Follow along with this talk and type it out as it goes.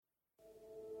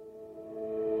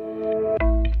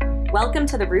Welcome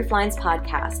to the Rooflines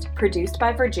podcast, produced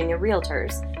by Virginia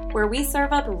Realtors, where we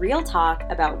serve up real talk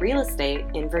about real estate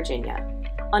in Virginia.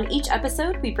 On each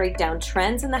episode, we break down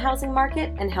trends in the housing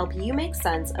market and help you make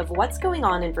sense of what's going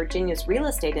on in Virginia's real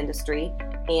estate industry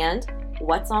and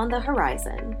what's on the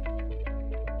horizon.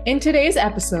 In today's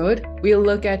episode, we'll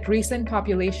look at recent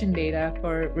population data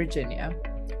for Virginia.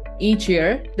 Each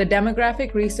year, the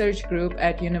Demographic Research Group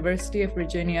at University of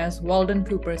Virginia's Weldon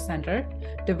Cooper Center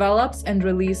develops and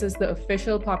releases the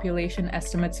official population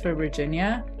estimates for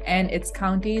Virginia and its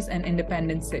counties and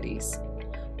independent cities.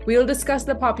 We'll discuss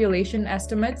the population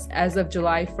estimates as of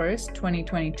July 1st,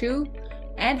 2022,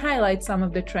 and highlight some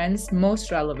of the trends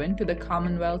most relevant to the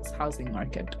Commonwealth's housing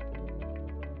market.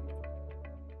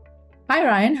 Hi,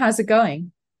 Ryan. How's it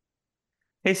going?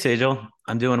 Hey, Sejal.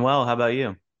 I'm doing well. How about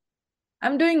you?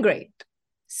 I'm doing great.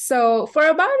 So for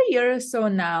about a year or so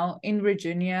now in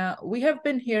Virginia, we have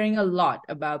been hearing a lot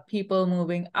about people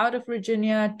moving out of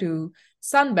Virginia to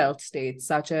Sunbelt states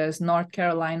such as North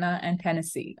Carolina and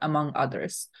Tennessee, among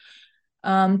others.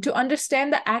 To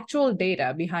understand the actual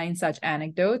data behind such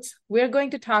anecdotes, we're going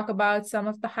to talk about some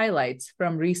of the highlights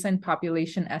from recent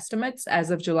population estimates as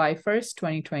of July 1st,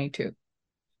 2022.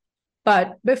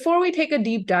 But before we take a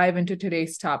deep dive into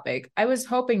today's topic, I was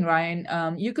hoping,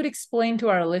 Ryan, you could explain to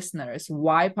our listeners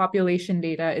why population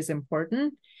data is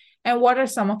important and what are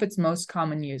some of its most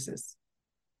common uses.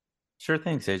 Sure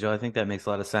thing, Sejal. I think that makes a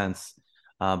lot of sense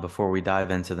before we dive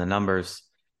into the numbers.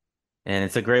 And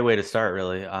it's a great way to start,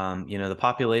 really. The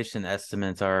population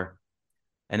estimates are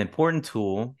an important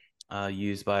tool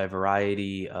used by a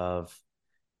variety of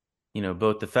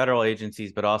both the federal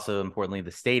agencies, but also importantly,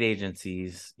 the state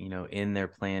agencies, in their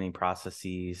planning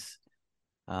processes,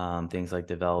 things like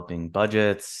developing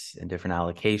budgets and different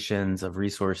allocations of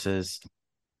resources.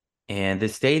 And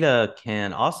this data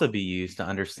can also be used to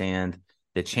understand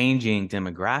the changing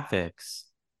demographics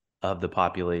of the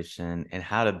population and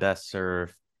how to best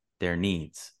serve their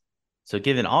needs. So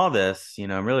given all this,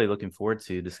 I'm really looking forward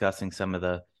to discussing some of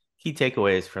the key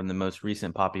takeaways from the most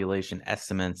recent population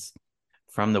estimates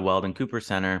from the Weldon Cooper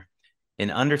Center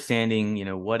in understanding,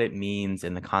 what it means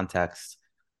in the context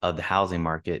of the housing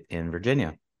market in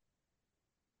Virginia.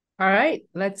 All right,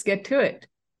 let's get to it.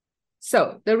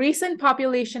 So the recent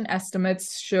population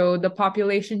estimates show the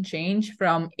population change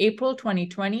from April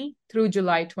 2020 through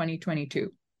July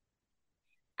 2022.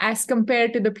 As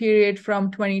compared to the period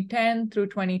from 2010 through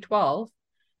 2012,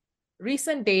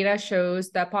 recent data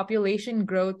shows that population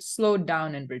growth slowed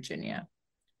down in Virginia.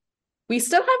 We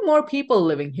still have more people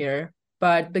living here,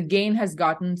 but the gain has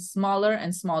gotten smaller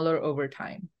and smaller over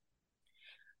time.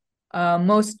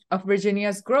 Most of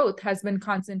Virginia's growth has been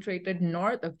concentrated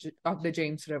north of the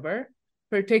James River,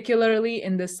 particularly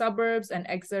in the suburbs and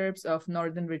exurbs of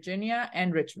Northern Virginia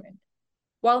and Richmond,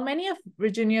 while many of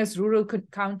Virginia's rural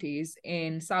counties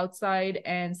in Southside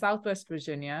and Southwest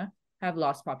Virginia have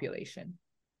lost population.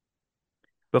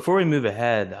 Before we move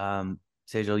ahead,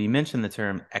 Sejal, you mentioned the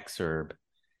term exurb.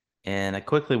 And I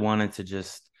quickly wanted to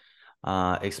just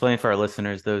explain for our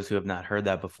listeners, those who have not heard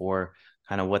that before,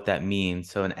 kind of what that means.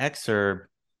 So an exurb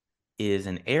is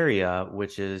an area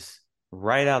which is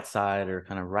right outside or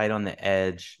kind of right on the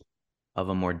edge of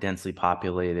a more densely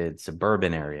populated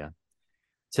suburban area.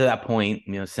 To that point,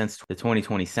 since the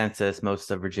 2020 census,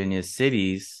 most of Virginia's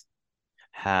cities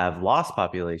have lost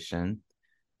population,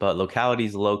 but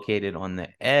localities located on the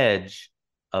edge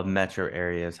of metro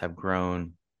areas have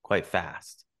grown quite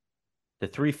fast. The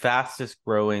three fastest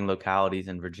growing localities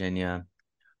in Virginia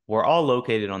were all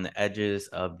located on the edges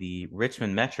of the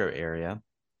Richmond metro area,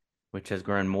 which has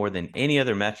grown more than any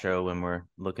other metro when we're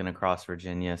looking across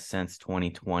Virginia since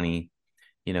 2020.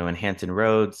 In Hampton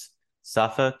Roads,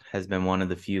 Suffolk has been one of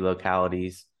the few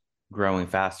localities growing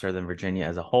faster than Virginia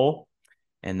as a whole.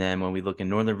 And then when we look in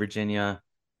Northern Virginia,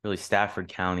 really Stafford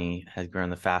County has grown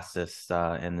the fastest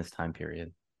in this time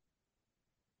period.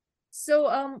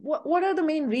 So what are the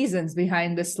main reasons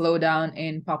behind the slowdown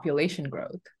in population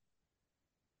growth?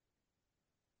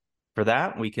 For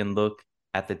that, we can look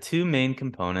at the two main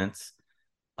components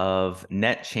of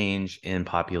net change in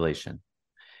population,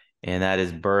 and that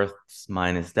is births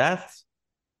minus deaths,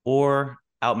 or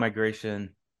outmigration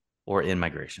or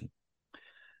in-migration.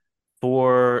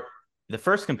 For the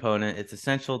first component, it's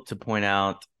essential to point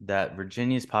out that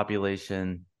Virginia's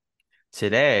population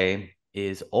today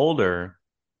is older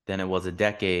than it was a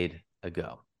decade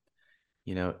ago.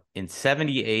 In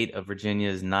 78 of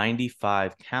Virginia's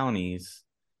 95 counties,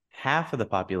 half of the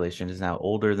population is now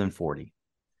older than 40.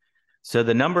 So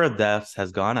the number of deaths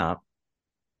has gone up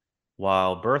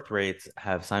while birth rates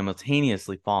have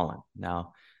simultaneously fallen.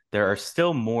 Now, there are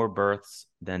still more births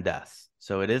than deaths.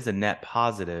 So it is a net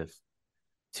positive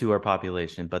to our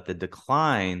population, but the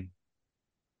decline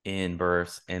in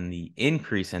births and the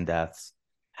increase in deaths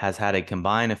has had a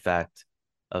combined effect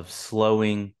of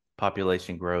slowing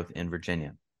population growth in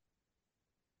Virginia.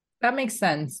 That makes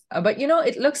sense. But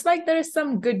it looks like there is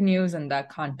some good news in that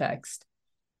context.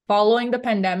 Following the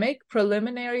pandemic,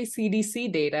 preliminary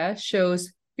CDC data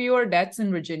shows fewer deaths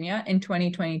in Virginia in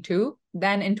 2022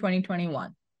 than in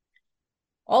 2021.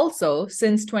 Also,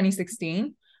 since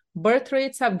 2016, birth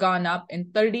rates have gone up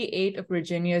in 38 of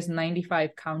Virginia's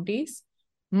 95 counties,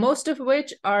 most of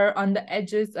which are on the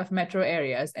edges of metro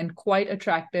areas and quite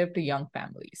attractive to young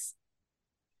families.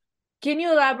 Can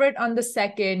you elaborate on the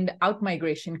second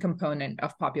outmigration component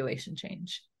of population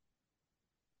change?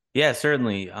 Yeah,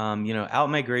 certainly.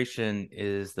 Outmigration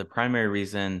is the primary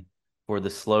reason for the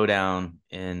slowdown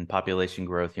in population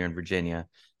growth here in Virginia.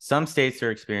 Some states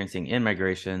are experiencing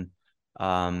in-migration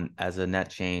as a net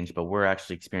change, but we're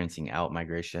actually experiencing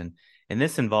out-migration. And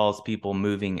this involves people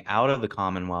moving out of the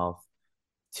Commonwealth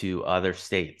to other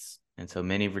states. And so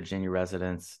many Virginia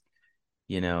residents,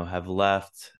 have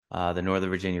left the Northern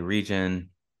Virginia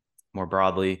region more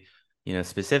broadly,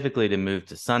 specifically to move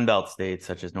to Sunbelt states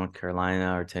such as North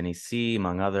Carolina or Tennessee,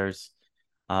 among others,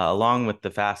 along with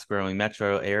the fast-growing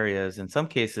metro areas. In some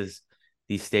cases,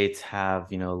 these states have,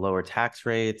 lower tax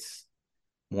rates,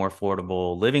 more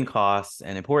affordable living costs,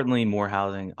 and importantly, more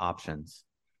housing options.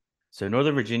 So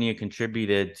Northern Virginia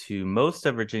contributed to most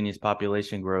of Virginia's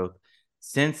population growth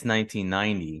since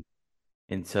 1990.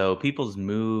 And so people's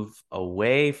move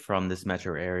away from this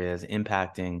metro area is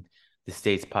impacting the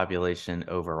state's population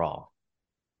overall.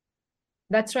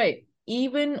 That's right.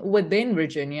 Even within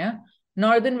Virginia,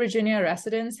 Northern Virginia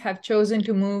residents have chosen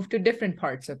to move to different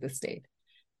parts of the state.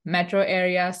 Metro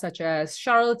areas such as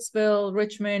Charlottesville,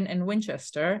 Richmond, and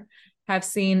Winchester have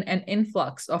seen an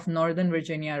influx of Northern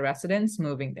Virginia residents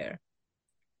moving there.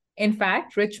 In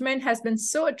fact, Richmond has been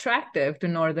so attractive to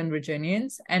Northern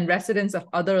Virginians and residents of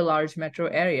other large metro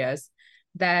areas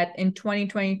that in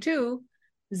 2022,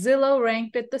 Zillow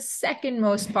ranked it the second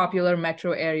most popular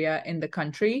metro area in the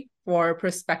country for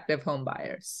prospective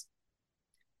homebuyers.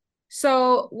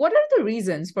 So, what are the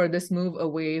reasons for this move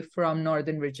away from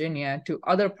Northern Virginia to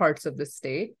other parts of the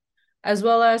state, as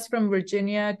well as from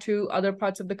Virginia to other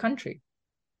parts of the country?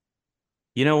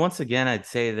 Once again, I'd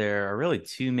say there are really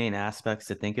two main aspects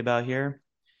to think about here: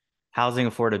 housing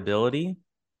affordability,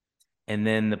 and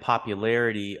then the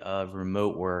popularity of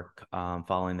remote work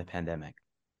following the pandemic.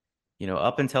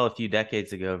 Up until a few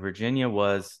decades ago, Virginia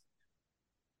was,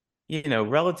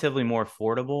 relatively more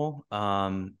affordable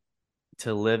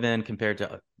to live in compared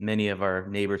to many of our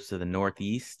neighbors to the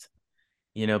Northeast.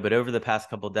 But over the past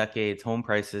couple of decades, home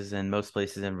prices in most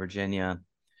places in Virginia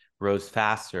rose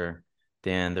faster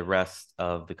than the rest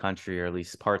of the country, or at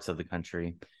least parts of the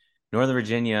country. Northern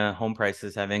Virginia home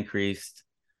prices have increased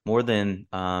more than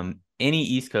any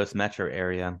East Coast metro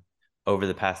area over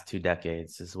the past 2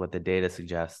 decades, is what the data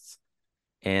suggests.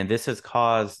 And this has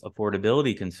caused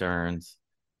affordability concerns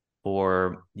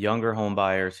for younger home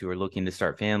buyers who are looking to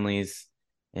start families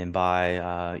and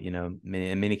buy,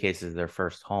 in many cases, their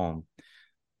first home.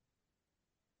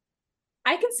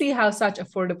 I can see how such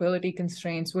affordability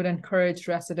constraints would encourage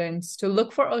residents to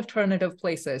look for alternative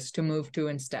places to move to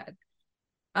instead.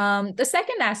 The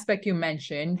second aspect you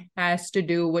mentioned has to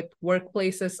do with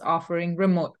workplaces offering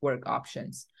remote work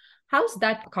options. How's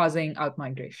that causing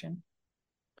outmigration?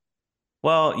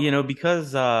 Well,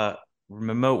 because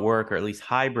remote work, or at least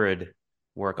hybrid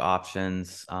work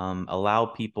options, allow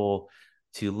people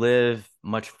to live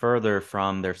much further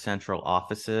from their central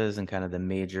offices and kind of the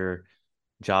major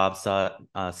job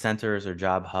centers or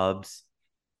job hubs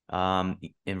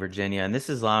in Virginia. And this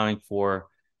is allowing for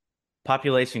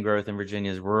population growth in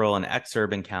Virginia's rural and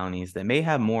exurban counties that may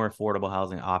have more affordable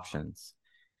housing options.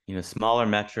 Smaller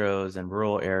metros and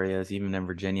rural areas, even in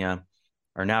Virginia,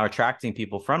 are now attracting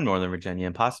people from Northern Virginia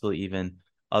and possibly even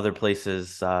other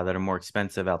places that are more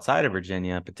expensive outside of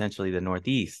Virginia, potentially the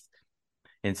Northeast.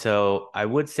 And so I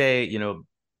would say,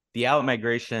 the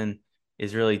out-migration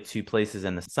is really to places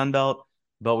in the Sun Belt,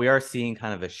 but we are seeing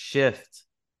kind of a shift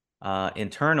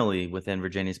internally within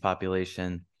Virginia's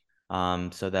population,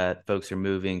 so that folks are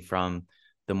moving from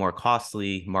the more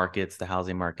costly markets, the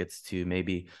housing markets, to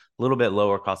maybe a little bit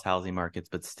lower cost housing markets,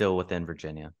 but still within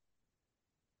Virginia.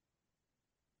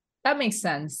 That makes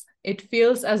sense. It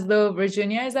feels as though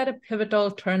Virginia is at a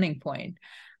pivotal turning point,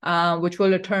 which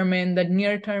will determine the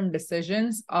near-term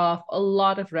decisions of a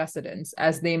lot of residents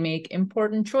as they make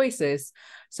important choices,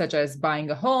 such as buying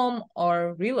a home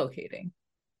or relocating.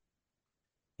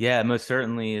 Yeah, it most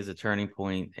certainly is a turning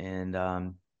point,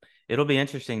 and it'll be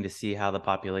interesting to see how the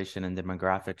population and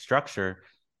demographic structure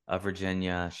of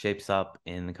Virginia shapes up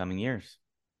in the coming years.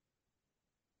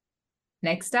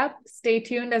 Next up, stay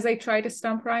tuned as I try to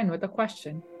stump Ryan with a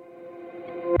question.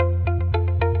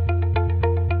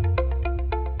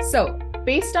 So,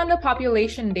 based on the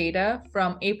population data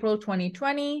from April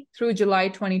 2020 through July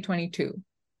 2022,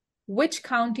 which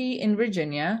county in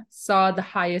Virginia saw the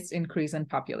highest increase in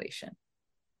population?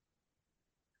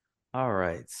 All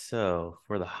right, so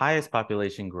for the highest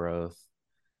population growth,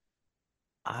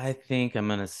 I think I'm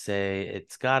going to say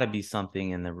it's got to be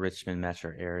something in the Richmond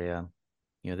metro area.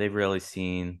 They've really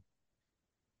seen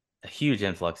a huge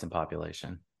influx in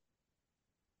population.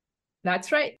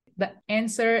 That's right. The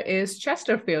answer is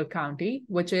Chesterfield County,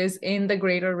 which is in the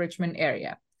greater Richmond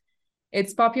area.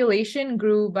 Its population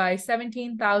grew by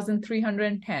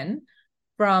 17,310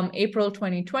 from April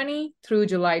 2020 through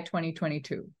July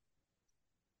 2022.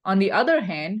 On the other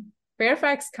hand,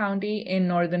 Fairfax County in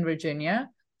Northern Virginia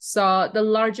saw the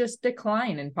largest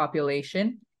decline in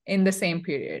population in the same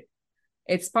period.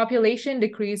 Its population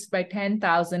decreased by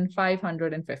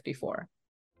 10,554.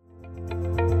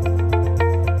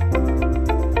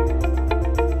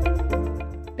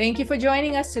 Thank you for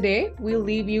joining us today. We'll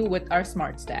leave you with our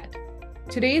smart stat.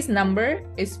 Today's number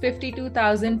is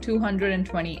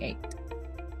 52,228.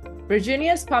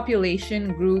 Virginia's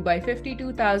population grew by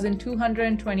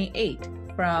 52,228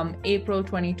 from April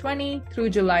 2020 through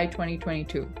July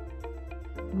 2022.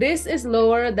 This is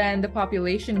lower than the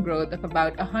population growth of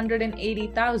about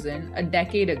 180,000 a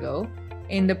decade ago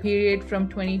in the period from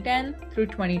 2010 through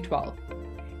 2012,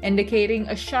 indicating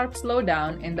a sharp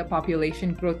slowdown in the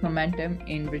population growth momentum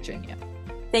in Virginia.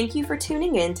 Thank you for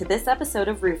tuning in to this episode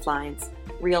of Rooflines,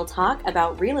 real talk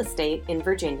about real estate in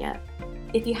Virginia.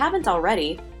 If you haven't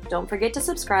already, don't forget to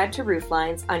subscribe to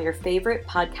Rooflines on your favorite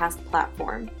podcast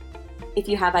platform. If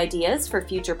you have ideas for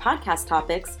future podcast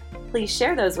topics, please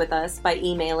share those with us by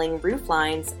emailing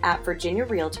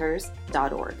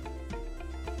rooflines@virginiarealtors.org.